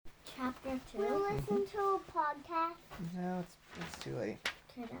chapter 2. We listen to a podcast. No, it's too late.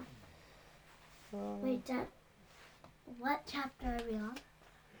 Okay, Dad. Wait, Dad. What chapter are we on?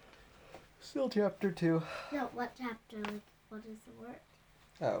 Still chapter 2. No, what chapter? Like, what is the word?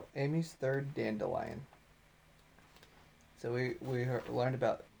 Oh, Amy's third dandelion. So we learned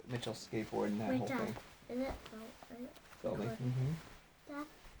about Mitchell's skateboard and that Wait, whole Dad. thing. Is it? Oh, is it? Filming. Recording. Mm-hmm. Dad,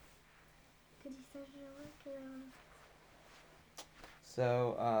 could you start your work?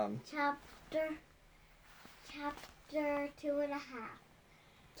 So, Chapter 2.5.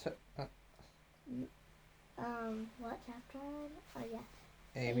 so, What chapter? Oh yeah.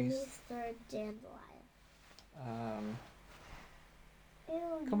 Amy's third dandelion.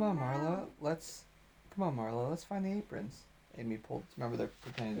 Ew, Come on, no. Marla. Let's find the aprons. Amy pulled. Remember, they're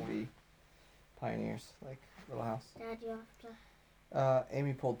pretending to be pioneers, like Little House. Dad, you have to.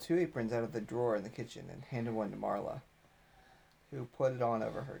 Amy pulled 2 aprons out of the drawer in the kitchen and handed one to Marla, who put it on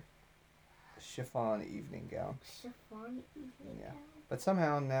over her chiffon evening gown. Chiffon evening Yeah. gown? But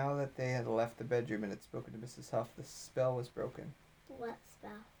somehow, now that they had left the bedroom and had spoken to Mrs. Huff, the spell was broken. What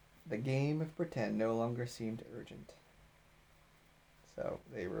spell? The game of pretend no longer seemed urgent. So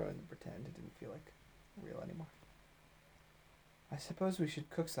they ruined the pretend. It didn't feel like real anymore. I suppose we should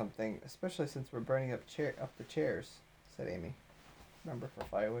cook something, especially since we're burning up the chairs, said Amy. Remember, for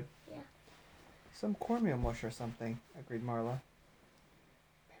firewood? Yeah. Some cornmeal mush or something, agreed Marla.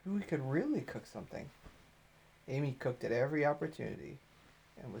 Maybe we could really cook something. Amy cooked at every opportunity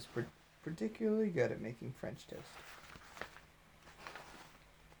and was particularly good at making French toast.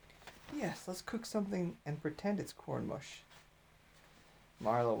 Yes, let's cook something and pretend it's corn mush.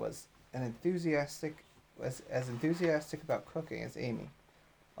 Marla was as enthusiastic about cooking as Amy,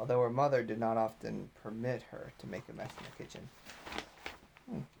 although her mother did not often permit her to make a mess in the kitchen.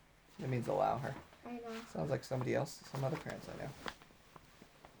 That means allow her. I know. Sounds like some other parents I know.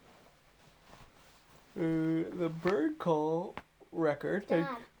 The bird call record. Dad,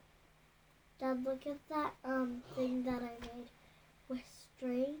 look at that thing that I made with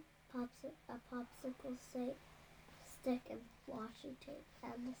string, a popsicle stick, and washi tape,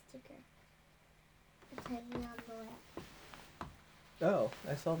 and the sticker. It's hanging on the lamp. Oh,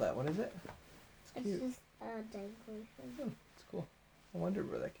 I saw that. What is it? It's cute. It's just a dangly thing. Oh, it's cool. I wondered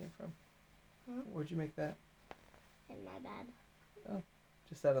where that came from. Huh? Where'd you make that? In my bed.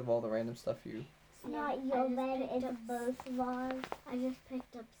 Just out of all the random stuff you... It's not your bed, it's both of ours. I just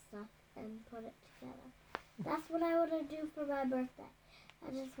picked up stuff and put it together. That's what I want to do for my birthday.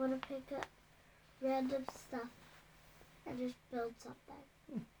 I just want to pick up random stuff and just build something.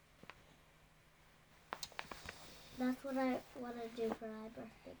 That's what I want to do for my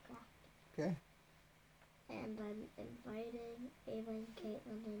birthday craft. Okay. And I'm inviting Ava and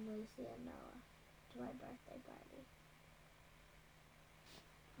Caitlin and Lucy and Noah to my birthday party.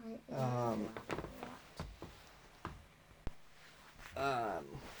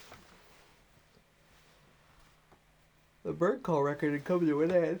 The bird call record had come to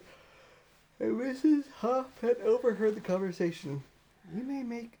an end, and Mrs. Huff had overheard the conversation. You may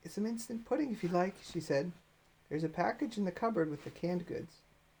make some instant pudding if you like, she said. There's a package in the cupboard with the canned goods.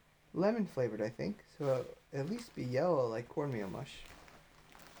 Lemon flavored, I think, so it'll at least be yellow like cornmeal mush.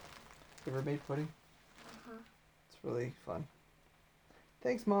 You ever made pudding? Uh-huh. It's really fun.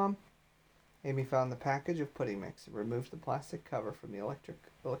 Thanks, Mom. Amy found the package of pudding mix and removed the plastic cover from the electric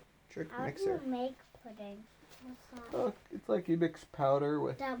How mixer. do you make pudding? What's that? Oh, it's like you mix powder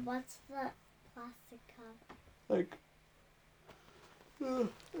with Dad, what's the plastic cover? like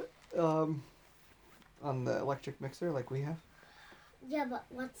on the electric mixer like we have. Yeah, but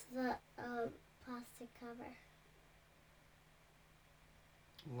what's the plastic cover?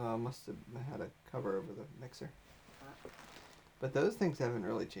 Must have had a cover over the mixer. But those things haven't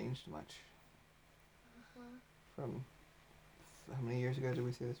really changed much Uh-huh. from how many years ago did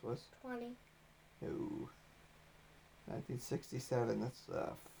we say this was? 20. No. 1967, that's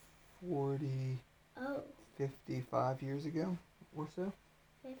 40, Oh, 55 years ago or so?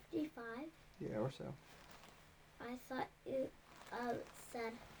 55? Yeah, or so. I thought you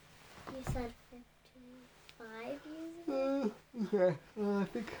said 55 years ago? Okay, I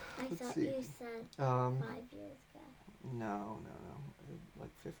think, I let's thought see. you said 5 years ago. No. Like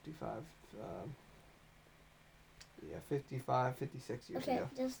 55, 55, 56 years Okay, ago.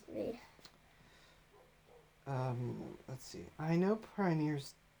 just read. Let's see. I know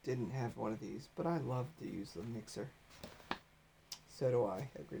pioneers didn't have one of these, but I love to use the mixer. So do I,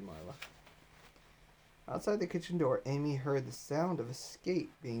 agreed Marla. Outside the kitchen door, Amy heard the sound of a skate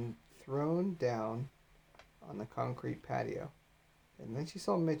being thrown down on the concrete patio. And then she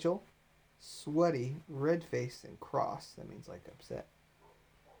saw Mitchell, sweaty, red-faced, and cross, that means like upset,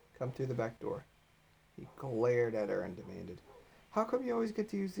 Come through the back door. He glared at her and demanded, "How come you always get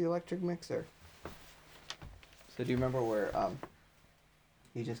to use the electric mixer?" So do you remember where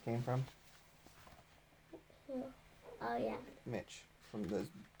he just came from? Who? Oh yeah. Mitch, from those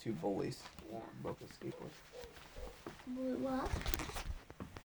two bullies. Yeah. Both with skateboards. Blew up.